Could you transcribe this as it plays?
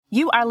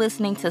You are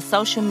listening to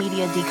Social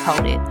Media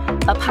Decoded,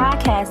 a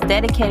podcast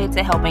dedicated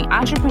to helping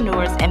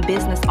entrepreneurs and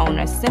business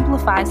owners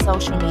simplify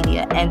social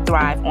media and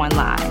thrive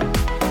online.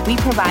 We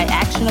provide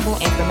actionable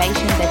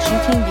information that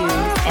you can use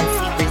and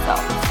see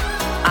results.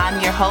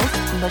 I'm your host,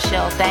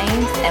 Michelle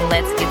Thames, and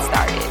let's get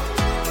started.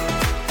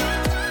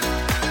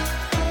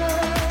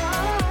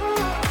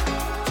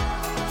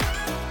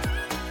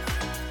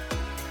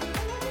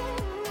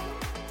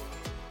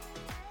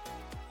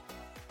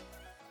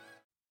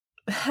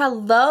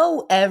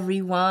 Hello,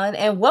 everyone,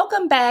 and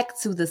welcome back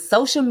to the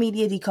Social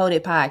Media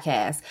Decoded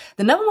podcast,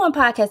 the number one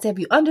podcast to help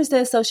you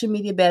understand social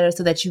media better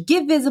so that you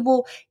get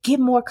visible, get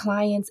more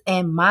clients,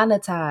 and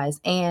monetize.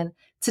 And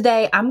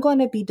today I'm going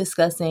to be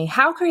discussing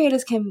how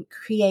creators can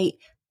create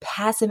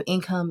passive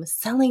income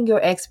selling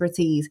your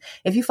expertise.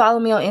 If you follow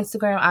me on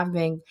Instagram, I've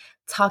been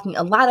talking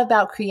a lot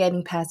about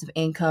creating passive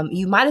income.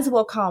 You might as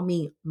well call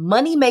me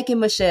Money Making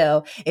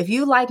Michelle. If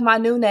you like my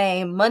new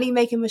name, Money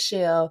Making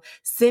Michelle,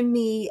 send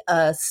me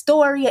a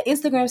story, an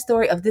Instagram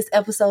story of this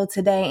episode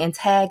today and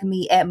tag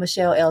me at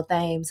Michelle L.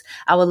 Thames.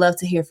 I would love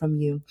to hear from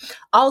you.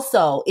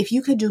 Also, if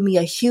you could do me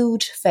a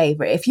huge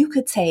favor, if you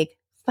could take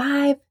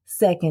 5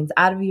 seconds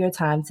out of your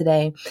time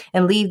today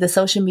and leave the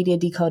Social Media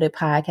Decoded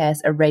podcast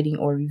a rating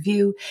or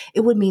review,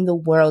 it would mean the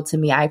world to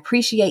me. I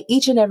appreciate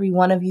each and every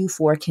one of you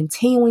for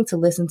continuing to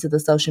listen to the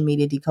Social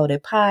Media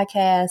Decoded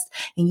podcast,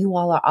 and you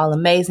all are all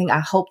amazing. I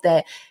hope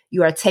that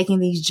you are taking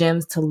these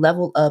gems to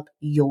level up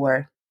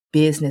your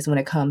business when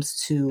it comes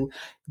to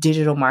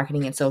digital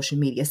marketing and social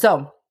media.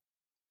 So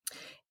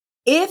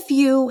if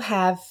you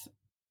have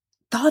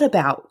thought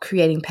about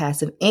creating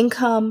passive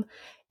income,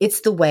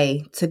 it's the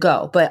way to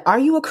go. But are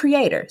you a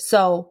creator?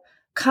 So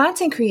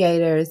content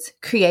creators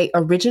create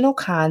original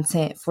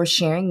content for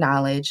sharing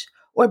knowledge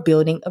or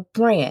building a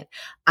brand.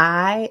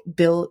 I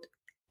built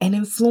an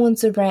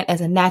influencer brand as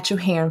a natural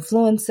hair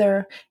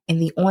influencer in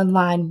the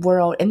online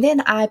world. And then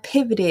I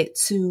pivoted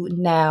to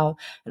now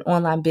an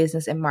online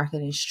business and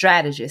marketing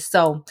strategist.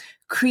 So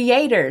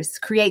creators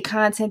create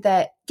content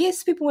that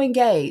gets people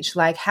engaged,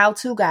 like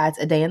how-to guides,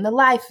 a day in the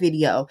life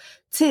video,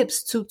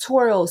 tips,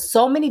 tutorials,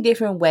 so many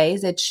different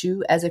ways that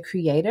you as a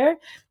creator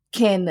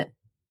can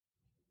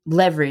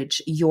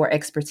leverage your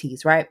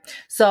expertise, right?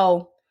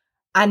 So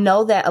I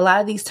know that a lot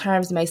of these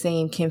terms may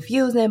seem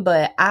confusing,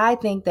 but I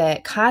think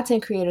that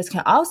content creators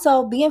can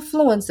also be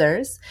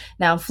influencers.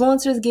 Now,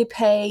 influencers get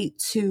paid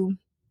to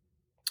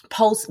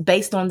post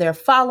based on their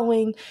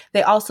following.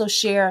 They also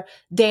share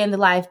day in the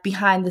life,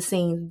 behind the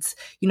scenes.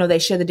 You know, they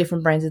share the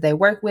different brands that they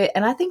work with.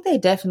 And I think they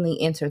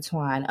definitely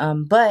intertwine.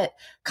 But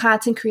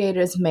content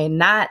creators may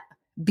not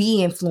be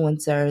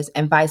influencers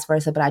and vice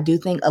versa. But I do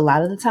think a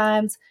lot of the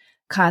times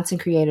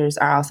content creators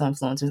are also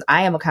influencers.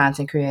 I am a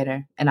content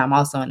creator and I'm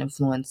also an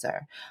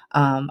influencer.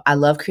 I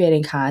love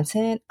creating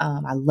content.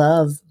 I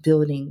love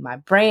building my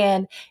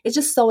brand. It's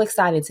just so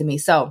exciting to me.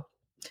 So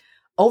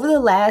over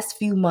the last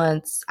few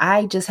months,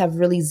 I just have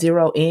really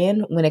zeroed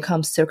in when it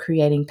comes to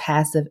creating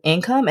passive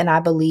income. And I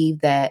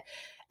believe that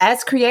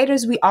as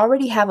creators, we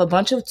already have a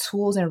bunch of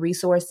tools and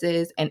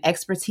resources and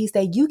expertise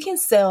that you can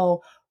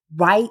sell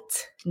right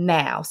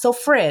now. So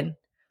friend,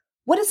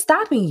 what is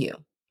stopping you?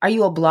 Are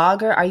you a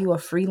blogger? Are you a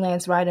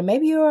freelance writer?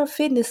 Maybe you're a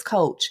fitness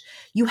coach.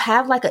 You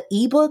have like an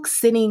ebook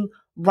sitting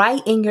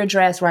right in your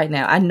dress right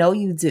now. I know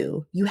you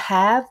do. You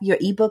have your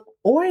ebook,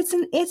 or it's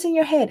in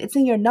your head. It's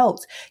in your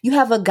notes. You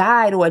have a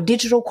guide or a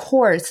digital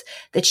course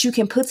that you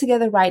can put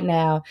together right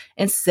now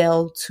and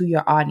sell to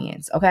your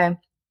audience. Okay.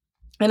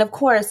 And of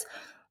course,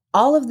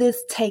 all of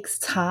this takes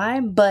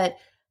time, but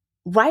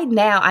right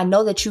now, I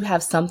know that you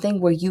have something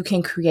where you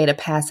can create a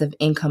passive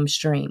income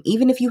stream.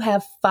 Even if you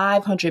have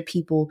 500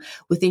 people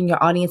within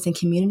your audience and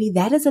community,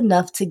 that is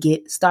enough to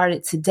get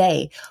started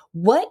today.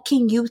 What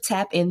can you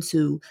tap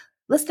into?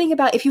 Let's think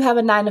about if you have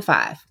a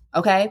 9-to-5,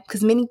 okay?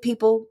 Because many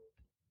people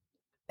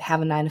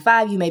have a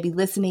 9-to-5. You may be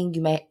listening.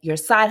 Your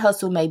side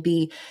hustle may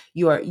be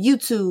your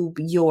YouTube,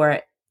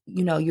 you're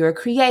a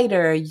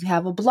creator, you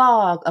have a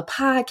blog, a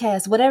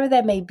podcast, whatever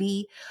that may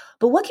be.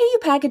 But what can you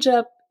package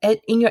up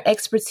in your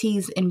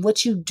expertise in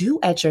what you do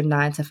at your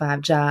 9-to-5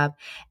 job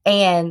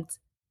and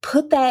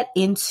put that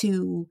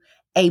into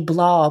a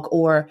blog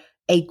or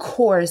a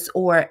course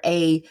or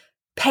a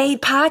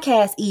paid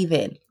podcast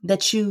even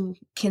that you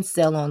can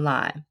sell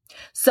online?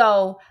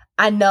 So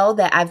I know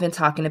that I've been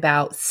talking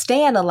about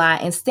Stan a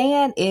lot, and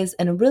Stan is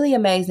a really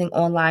amazing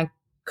online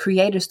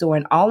creator store,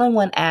 an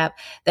all-in-one app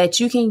that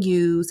you can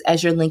use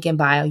as your link in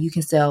bio. You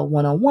can sell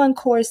one-on-one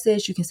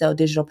courses, you can sell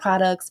digital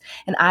products,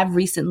 and I've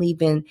recently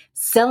been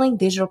selling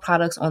digital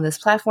products on this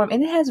platform,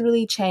 and it has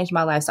really changed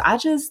my life. So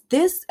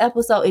this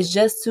episode is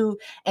just to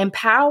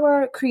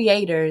empower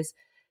creators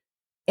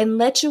and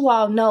let you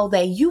all know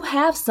that you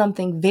have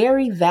something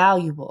very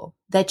valuable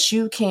that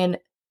you can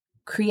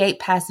create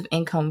passive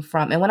income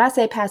from. And when I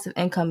say passive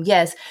income,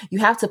 yes, you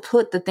have to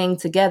put the thing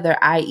together,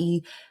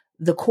 i.e.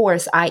 the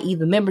course, i.e.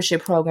 the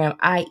membership program,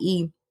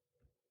 i.e.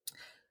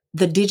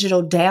 the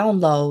digital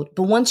download.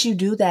 But once you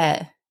do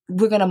that,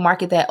 we're going to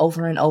market that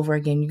over and over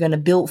again. You're going to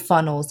build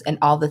funnels and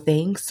all the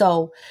things.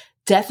 So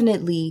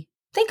definitely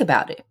think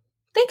about it.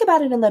 Think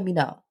about it and let me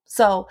know.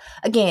 So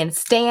again,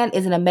 Stan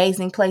is an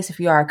amazing place if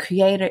you are a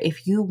creator.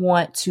 If you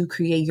want to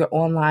create your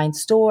online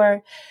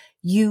store,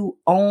 you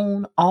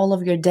own all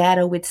of your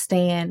data with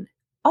Stan.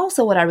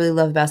 Also, what I really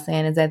love about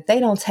Stan is that they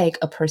don't take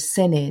a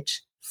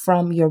percentage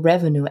from your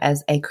revenue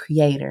as a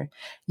creator.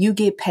 You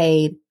get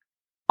paid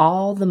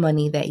all the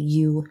money that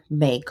you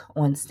make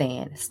on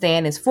Stan.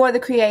 Stan is for the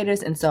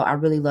creators, and so I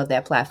really love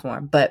that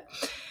platform. But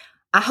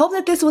I hope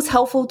that this was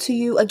helpful to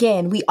you.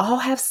 Again, we all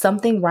have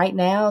something right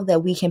now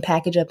that we can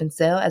package up and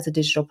sell as a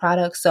digital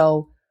product.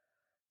 So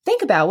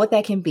think about what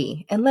that can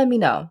be and let me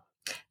know.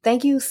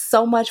 Thank you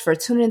so much for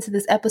tuning into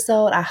this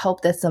episode. I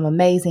hope that some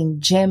amazing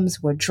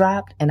gems were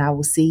dropped, and I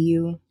will see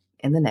you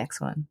in the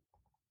next one.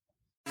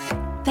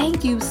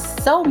 Thank you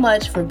so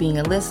much for being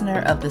a listener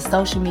of the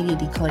Social Media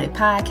Decoded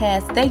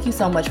podcast. Thank you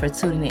so much for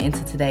tuning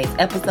into today's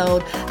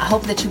episode. I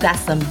hope that you got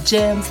some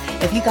gems.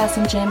 If you got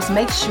some gems,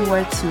 make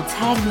sure to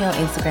tag me on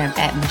Instagram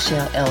at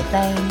Michelle L.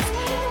 Thames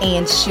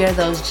and share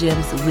those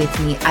gems with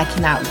me. I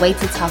cannot wait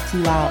to talk to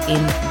you all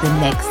in the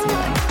next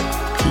one.